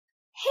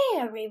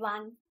Hey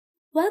everyone,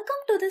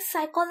 welcome to this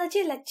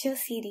psychology lecture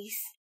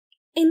series.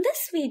 In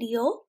this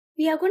video,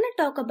 we are going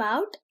to talk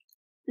about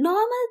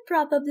normal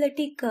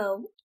probability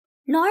curve.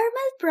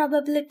 Normal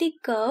probability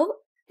curve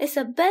is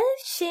a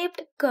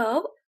bell-shaped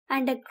curve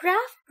and a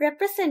graph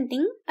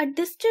representing a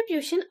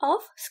distribution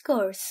of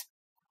scores.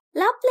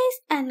 Laplace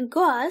and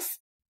Gauss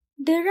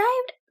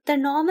derived the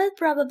normal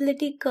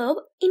probability curve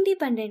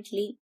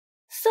independently.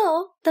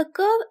 So, the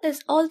curve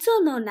is also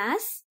known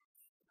as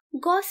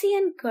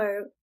Gaussian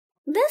curve.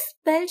 This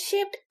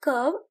bell-shaped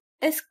curve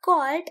is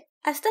called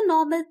as the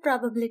normal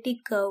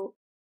probability curve.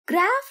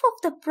 Graph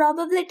of the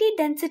probability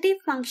density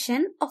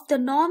function of the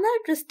normal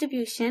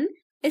distribution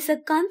is a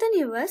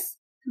continuous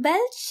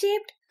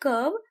bell-shaped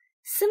curve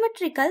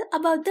symmetrical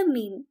about the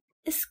mean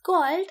is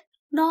called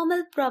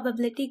normal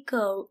probability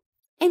curve.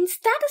 In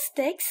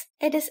statistics,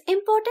 it is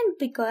important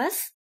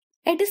because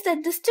it is the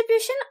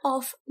distribution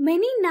of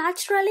many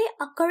naturally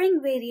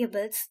occurring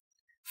variables.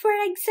 For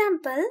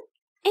example,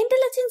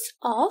 intelligence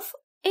of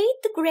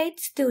 8th grade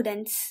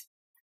students.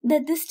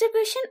 The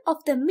distribution of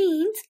the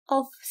means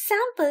of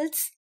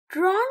samples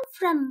drawn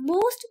from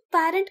most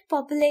parent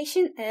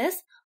population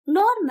is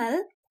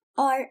normal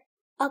or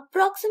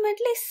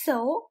approximately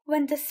so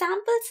when the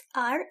samples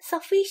are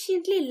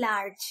sufficiently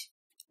large.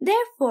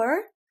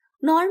 Therefore,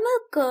 normal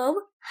curve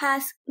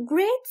has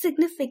great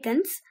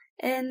significance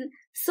in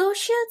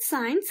social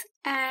science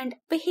and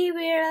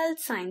behavioral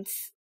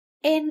science.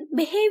 In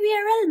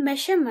behavioral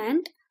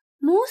measurement,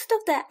 most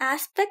of the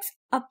aspects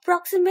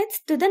approximates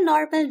to the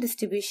normal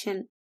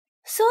distribution,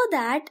 so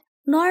that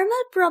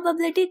normal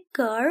probability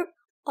curve,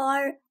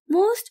 or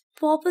most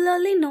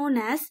popularly known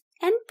as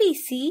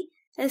NPC,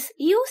 is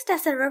used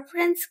as a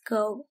reference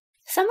curve.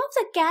 Some of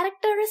the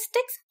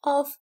characteristics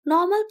of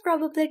normal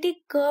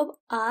probability curve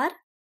are: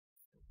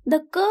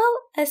 the curve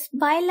is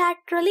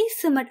bilaterally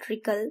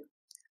symmetrical.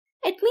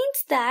 It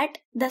means that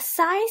the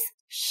size,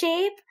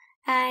 shape,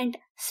 and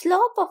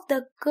slope of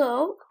the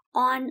curve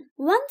on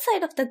one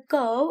side of the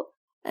curve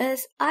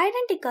is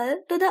identical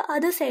to the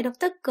other side of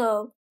the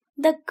curve.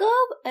 The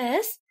curve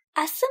is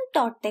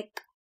asymptotic.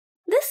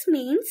 This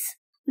means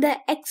the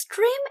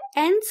extreme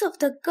ends of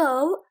the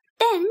curve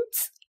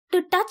tends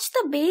to touch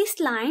the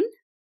baseline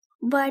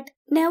but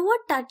never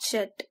touch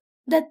it.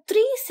 The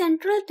three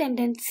central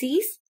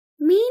tendencies,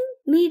 mean,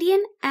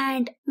 median,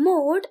 and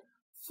mode,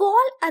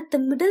 fall at the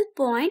middle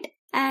point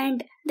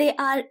and they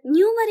are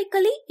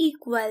numerically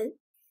equal.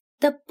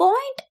 The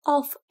point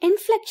of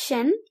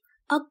inflection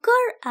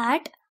occur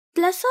at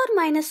plus or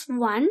minus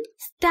 1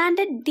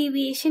 standard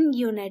deviation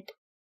unit.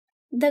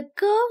 The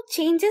curve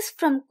changes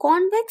from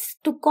convex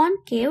to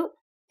concave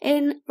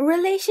in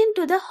relation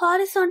to the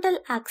horizontal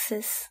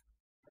axis.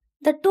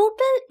 The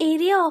total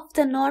area of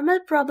the normal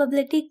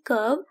probability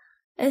curve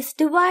is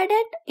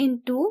divided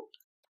into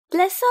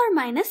plus or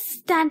minus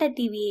standard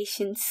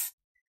deviations.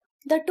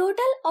 The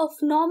total of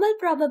normal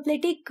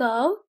probability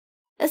curve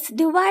is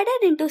divided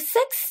into 6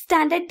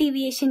 standard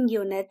deviation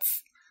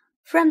units.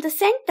 From the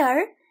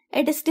center,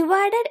 it is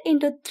divided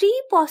into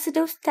 3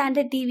 positive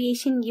standard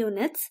deviation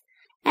units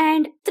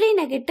and 3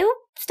 negative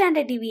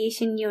standard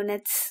deviation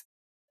units.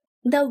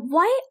 The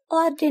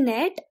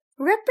y-ordinate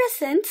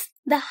represents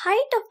the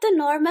height of the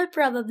normal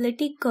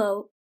probability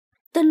curve.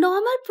 The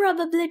normal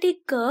probability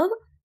curve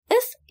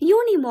is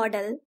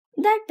unimodal.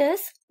 That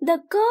is,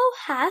 the curve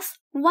has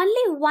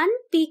only one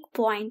peak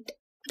point.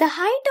 The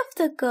height of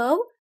the curve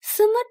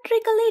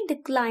symmetrically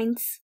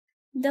declines.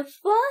 The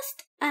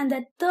first and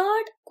the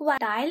third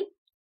quartile,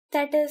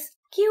 that is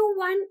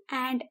Q1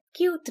 and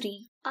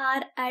Q3,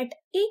 are at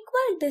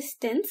equal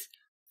distance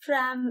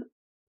from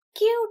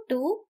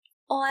Q2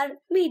 or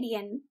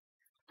median.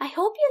 I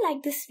hope you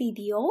like this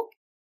video.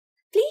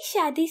 Please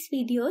share these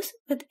videos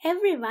with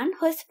everyone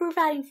who is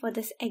preparing for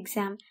this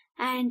exam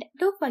and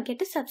don't forget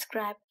to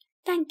subscribe.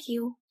 Thank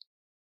you.